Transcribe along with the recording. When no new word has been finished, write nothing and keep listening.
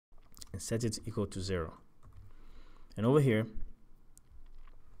and set it equal to 0. And over here,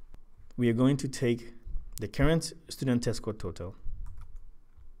 we are going to take the current student test score total.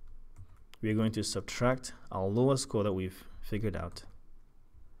 We are going to subtract our lowest score that we've figured out.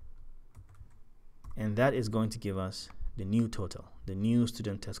 And that is going to give us the new total, the new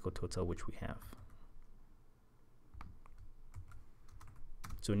student test score total, which we have.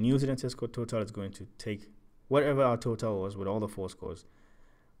 So new student test score total is going to take whatever our total was with all the 4 scores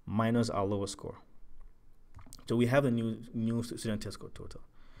minus our lowest score. So we have a new student test score total.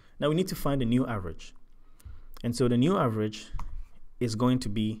 Now we need to find a new average. And so the new average is going to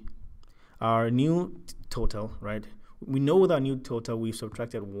be our new total, right? We know with our new total, we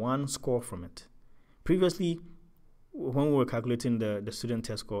subtracted 1 score from it. Previously, when we were calculating the student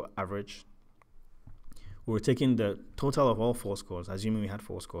test score average, we were taking the total of all 4 scores, assuming we had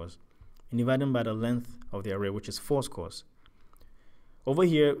 4 scores, and dividing by the length of the array, which is 4 scores. Over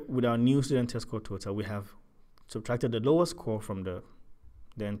here, with our new student test score total, we have subtracted the lowest score from the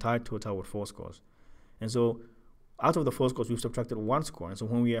entire total with 4 scores. And so out of the 4 scores, we've subtracted 1 score. And so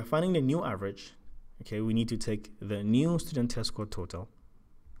when we are finding the new average, okay, we need to take the new student test score total,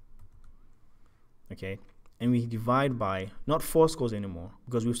 okay, and we divide by not 4 scores anymore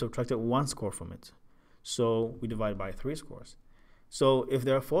because we've subtracted 1 score from it. So we divide by 3 scores. So if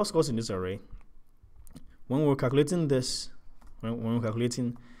there are 4 scores in this array, when we're calculating this, when we're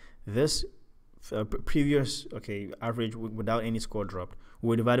calculating this previous average without any score dropped,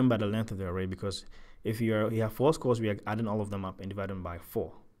 we're dividing by the length of the array, because if you have 4 scores, we are adding all of them up and dividing by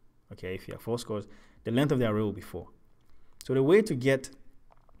 4. Okay, if you have 4 scores, the length of the array will be 4. So the way to get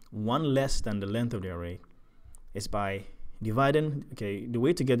 1 less than the length of the array is by dividing, the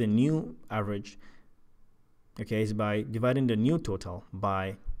way to get the new average, is by dividing the new total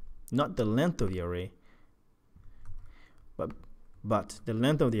by not the length of the array, but the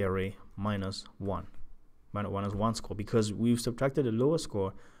length of the array minus 1. Minus 1 score, because we've subtracted the lowest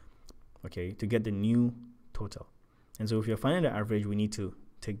score, to get the new total. And so if you're finding the average, we need to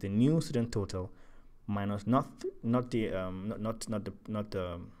take the new student total minus not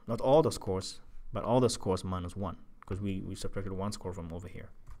all the scores, but all the scores minus 1, because we subtracted 1 score from over here.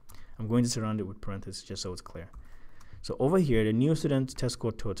 I'm going to surround it with parentheses just so it's clear. So over here, the new student test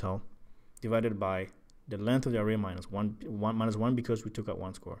score total divided by the length of the array minus 1 because we took out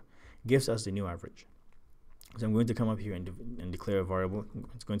 1 score gives us the new average. So I'm going to come up here and declare a variable.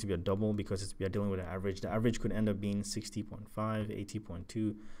 It's going to be a double because we are dealing with an average. The average could end up being 60.5,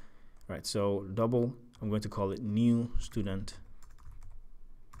 80.2. Right, so double, I'm going to call it new student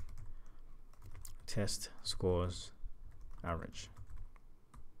test scores average.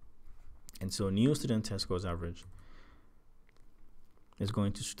 And so new student test scores average is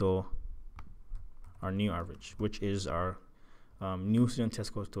going to store our new average, which is our new student test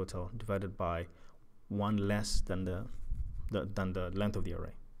scores total divided by 1 less than the length of the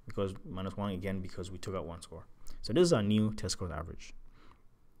array, because minus 1 again because we took out 1 score. So this is our new test scores average.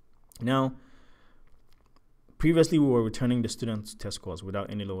 Now, previously we were returning the student test scores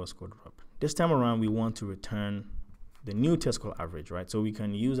without any lower score drop. This time around we want to return the new test score average, right? So we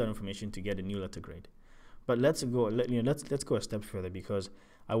can use that information to get a new letter grade. But let's go a step further, because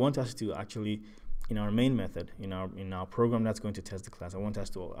I want us to actually, in our main method, in our program that's going to test the class, I want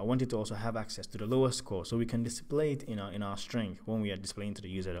it to also have access to the lowest score, so we can display it in our string when we are displaying to the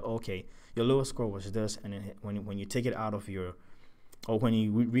user that, okay, your lowest score was this, and then when you take it out of your, or when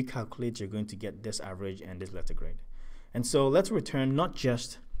you recalculate, you're going to get this average and this letter grade. And so let's return not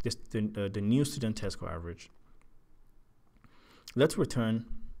just this the new student test score average. Let's return,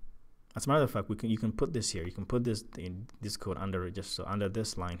 as a matter of fact, you can put this here. You can put this code under it, just so under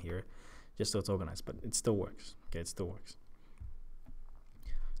this line here, just so it's organized, but it still works. Okay, it still works.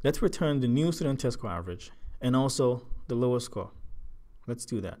 Let's return the new student test score average and also the lowest score. Let's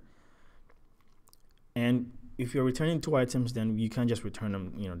do that. And if you're returning 2 items, then you can't just return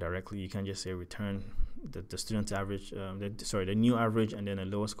them, directly. You can't just say return the student's average, the new average and then a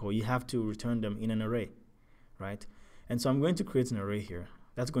lowest score. You have to return them in an array, right? And so I'm going to create an array here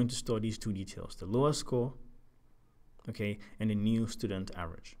that's going to store these 2 details: the lowest score, and the new student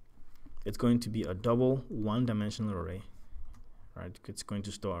average. It's going to be a double 1-dimensional array, right? It's going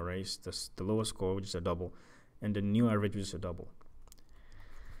to store arrays, the lowest score, which is a double, and the new average, which is a double.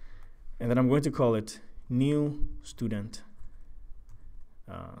 And then I'm going to call it new student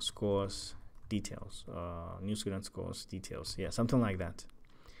scores details, new student scores details. Yeah, something like that.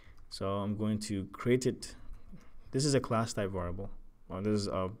 So I'm going to create it. This is a class type variable, or this is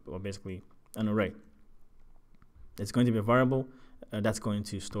basically an array. It's going to be a variable that's going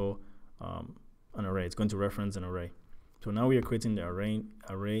to store an array. It's going to reference an array. So now we are creating the array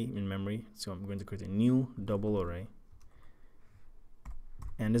in memory. So I'm going to create a new double array.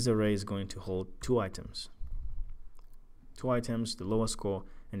 And this array is going to hold 2 items. 2 items, the lowest score,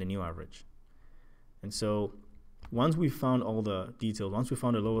 and the new average. And so once we found all the details, once we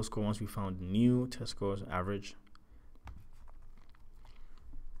found the lowest score, once we found the new test scores, average,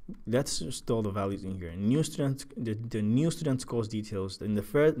 let's store the values in here. New student, the new student scores details in the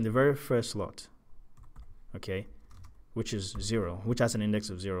very first slot, okay, which is 0, which has an index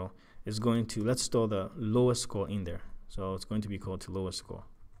of 0, is going to, let's store the lowest score in there. So it's going to be called to lowest score.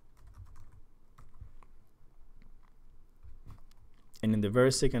 And in the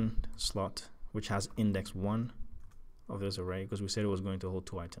very second slot, which has index 1 of this array, because we said it was going to hold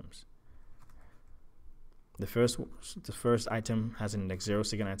 2 items. The first item has index 0,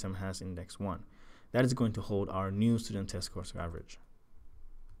 second item has index 1. That is going to hold our new student test scores average.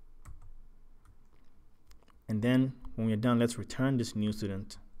 And then when we're done, let's return this new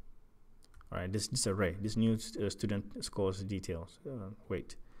student. All right, this array, this new student scores details.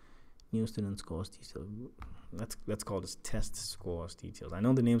 New student scores details. Let's call this test scores details. I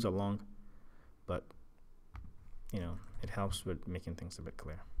know the names are long, but you know, it helps with making things a bit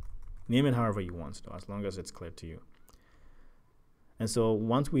clear. Name it however you want, though, as long as it's clear to you. And so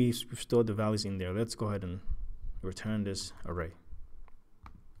once we've stored the values in there, let's go ahead and return this array.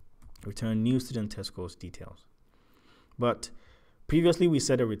 Return new student test scores details. But previously we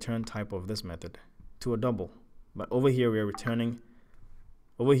set a return type of this method to a double. But over here we are returning,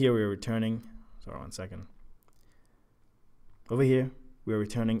 sorry, one second. Over here we are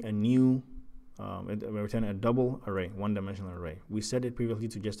returning a new we're returning a double array, one-dimensional array. We set it previously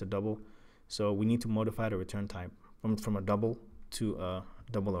to just a double, so we need to modify the return type from a double to a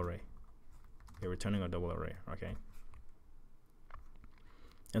double array. We're returning a double array, okay?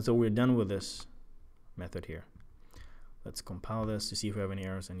 And so we're done with this method here. Let's compile this to see if we have any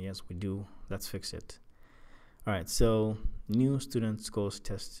errors, and yes, we do. Let's fix it. All right, so new student scores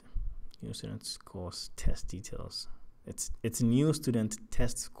test details. It's new student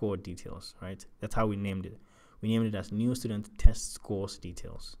test score details, right? That's how we named it. We named it as new student test scores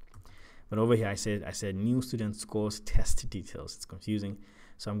details. But over here I said new student scores test details. It's confusing.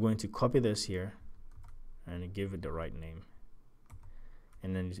 So I'm going to copy this here and give it the right name.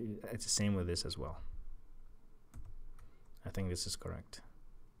 And then it's the same with this as well. I think this is correct.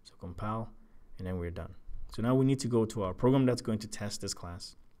 So compile, and then we're done. So now we need to go to our program that's going to test this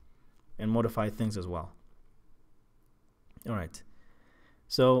class and modify things as well. All right,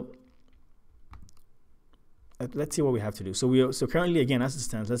 so let's see what we have to do. So currently, again, as it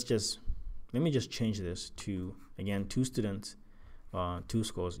stands, let me just change this to, again, 2 students, 2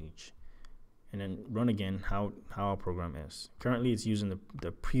 scores each, and then run again how our program is. Currently, it's using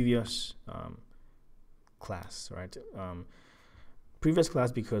the previous class, right? Previous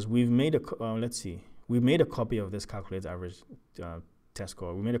class, because we've made we made a copy of this calculate average test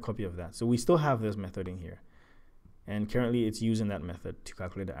score. We made a copy of that, so we still have this method in here. And currently it's using that method to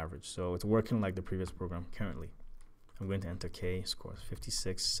calculate the average. So it's working like the previous program currently. I'm going to enter K scores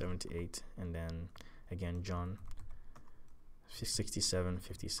 56, 78, and then again John 67,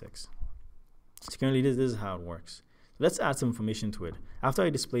 56. So currently this is how it works. Let's add some information to it. After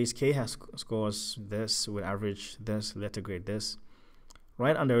it displays K has scores this with average this, letter grade this.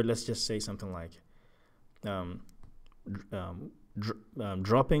 Right under it, let's just say something like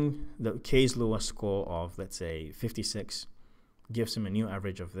dropping the K's lowest score of, let's say, 56 gives him a new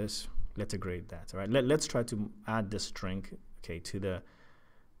average of this. Let's grade that. All right. Let's try to add this string, okay, to the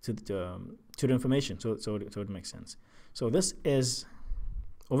information, so it makes sense. So this is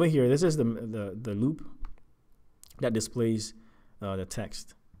over here. This is the loop that displays the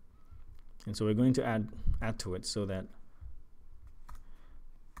text, and so we're going to add to it so that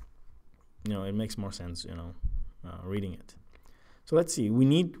it makes more sense, reading it. So let's see, we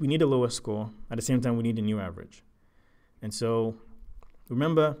need a lower score. At the same time, we need a new average. And so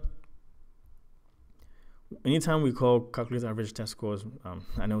remember, anytime we call calculate average test scores,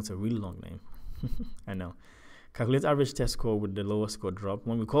 I know it's a really long name. I know. Calculate average test score with the lowest score drop.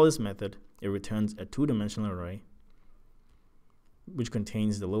 When we call this method, it returns a 2-dimensional array which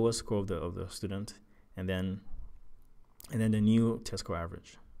contains the lowest score of the student and then the new test score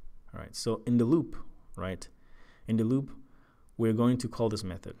average. All right. So in the loop, right? In the loop, we're going to call this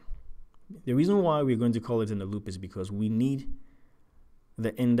method. The reason why we're going to call it in the loop is because we need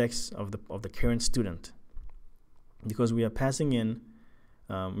the index of the current student, because we are passing in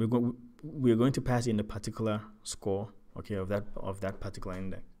we're going to pass in the particular score, okay, of that particular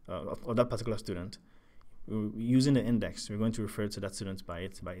index of that particular student. Using the index, we're going to refer to that student by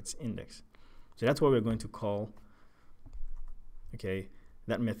its index. So that's why we're going to call okay,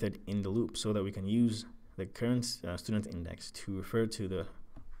 that method in the loop so that we can use the current student index to refer to the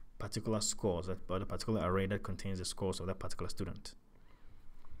particular scores, or the particular array that contains the scores of that particular student.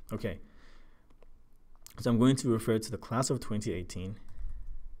 Okay, so I'm going to refer to the class of 2018,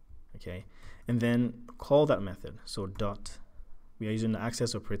 okay, and then call that method. So dot, we are using the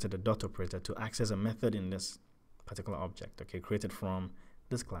access operator, the dot operator, to access a method in this particular object, okay, created from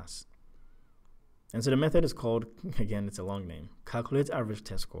this class. And so the method is called, again, it's a long name, calculate average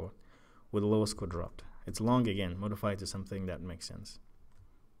test score with the lowest score dropped. It's long again, modify it to something that makes sense.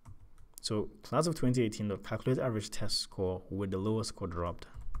 So class of 2018 calculate average test score with the lowest score dropped.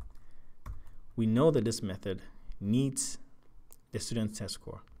 We know that this method needs the student test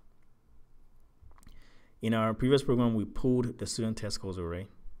score. In our previous program, we pulled the student test scores array.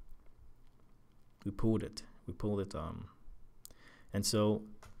 We pulled it. And so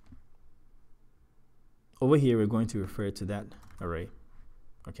over here, we're going to refer to that array,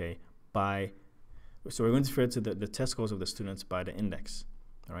 okay, so we're going to refer to the test scores of the students by the index,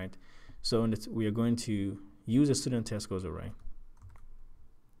 all right? So we are going to use a student test scores array.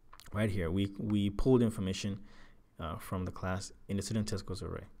 Right here, we pulled information from the class in the student test scores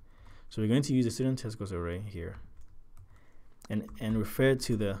array. So we're going to use the student test scores array here and refer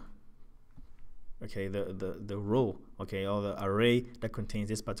to the row, okay, or the array that contains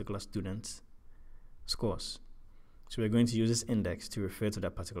this particular student's scores. So we're going to use this index to refer to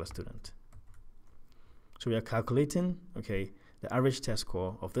that particular student. So we are calculating, okay, the average test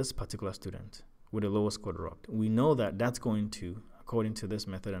score of this particular student with the lowest score dropped. We know that that's going to, according to this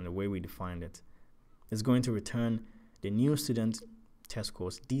method and the way we defined it, it's going to return the new student test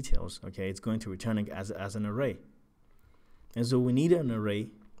scores details, okay? It's going to return it as an array. And so we need an array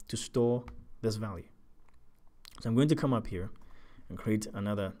to store this value. So I'm going to come up here and create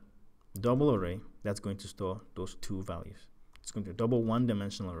another double array that's going to store those two values. It's going to be a double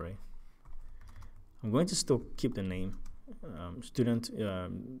one-dimensional array. I'm going to still keep the name student.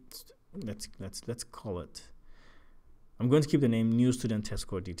 Let's call it. I'm going to keep the name new student test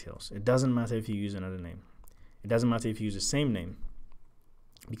score details. It doesn't matter if you use another name. It doesn't matter if you use the same name,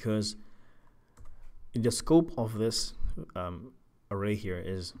 because the scope of this array here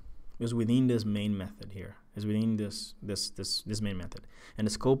is within this main method here. Is within this main method, and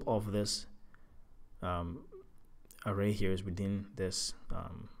the scope of this array here is within this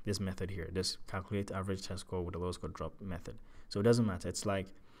this method here. This calculate average test score with the lowest score drop method. So it doesn't matter. It's like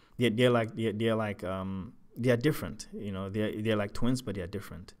they are different. You know, they're like twins, but they are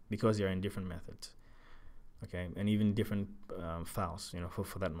different because they are in different methods. Okay, and even different files. You know,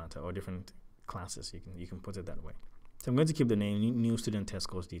 for that matter, or different classes. You can put it that way. So I'm going to keep the name new student test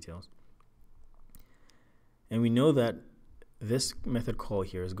scores details. And we know that this method call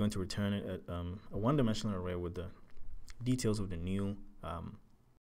here is going to return a one-dimensional array with the details of the new